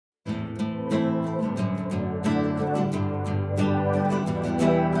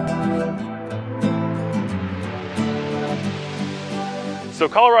So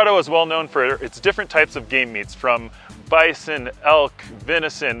Colorado is well known for its different types of game meats, from bison, elk,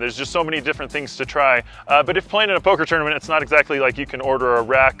 venison. There's just so many different things to try. But if playing in a poker tournament, it's not exactly like you can order a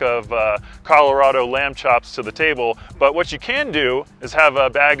rack of Colorado lamb chops to the table. But what you can do is have a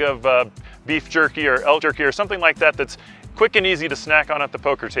bag of beef jerky or elk jerky or something like that that's quick and easy to snack on at the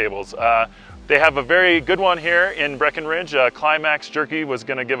poker tables. They have a very good one here in Breckenridge. Climax Jerky was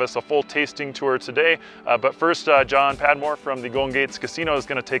going to give us a full tasting tour today. But first, John Padmore from the Golden Gates Casino is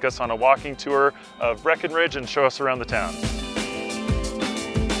going to take us on a walking tour of Breckenridge and show us around the town.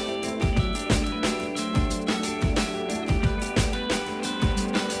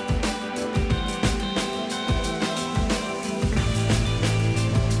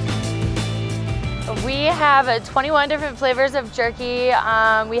 We have 21 different flavors of jerky.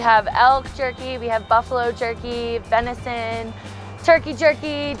 We have elk jerky, we have buffalo jerky, venison, turkey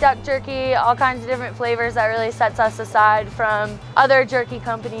jerky, duck jerky, all kinds of different flavors that really sets us aside from other jerky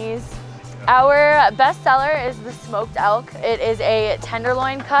companies. Our best seller is the smoked elk. It is a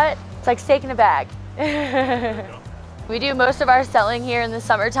tenderloin cut. It's like steak in a bag. We do most of our selling here in the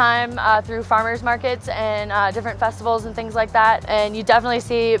summertime through farmers markets and different festivals and things like that. And you definitely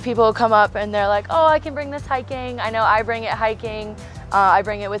see people come up and they're like, oh, I can bring this hiking. I know I bring it hiking. I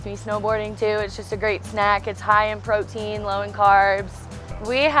bring it with me snowboarding too. It's just a great snack. It's high in protein, low in carbs.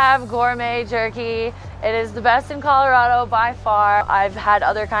 We have gourmet jerky. It is the best in Colorado by far. I've had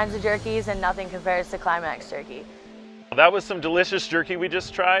other kinds of jerkies and nothing compares to Climax jerky. That was some delicious jerky we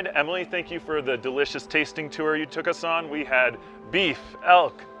just tried. Emily, thank you for the delicious tasting tour you took us on. We had beef,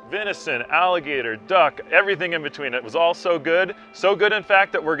 elk, venison, alligator, duck, everything in between. It was all so good. So good, in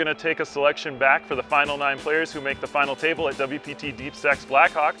fact, that we're going to take a selection back for the final 9 players who make the final table at WPT Deep Stacks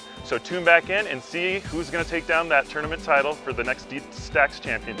Blackhawk. So tune back in and see who's going to take down that tournament title for the next Deep Stacks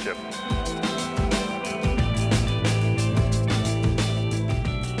Championship.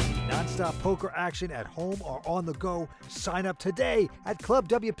 Non-stop poker action at home or on the go. Sign up today at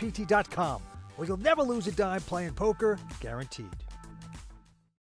ClubWPT.com, where you'll never lose a dime playing poker, guaranteed.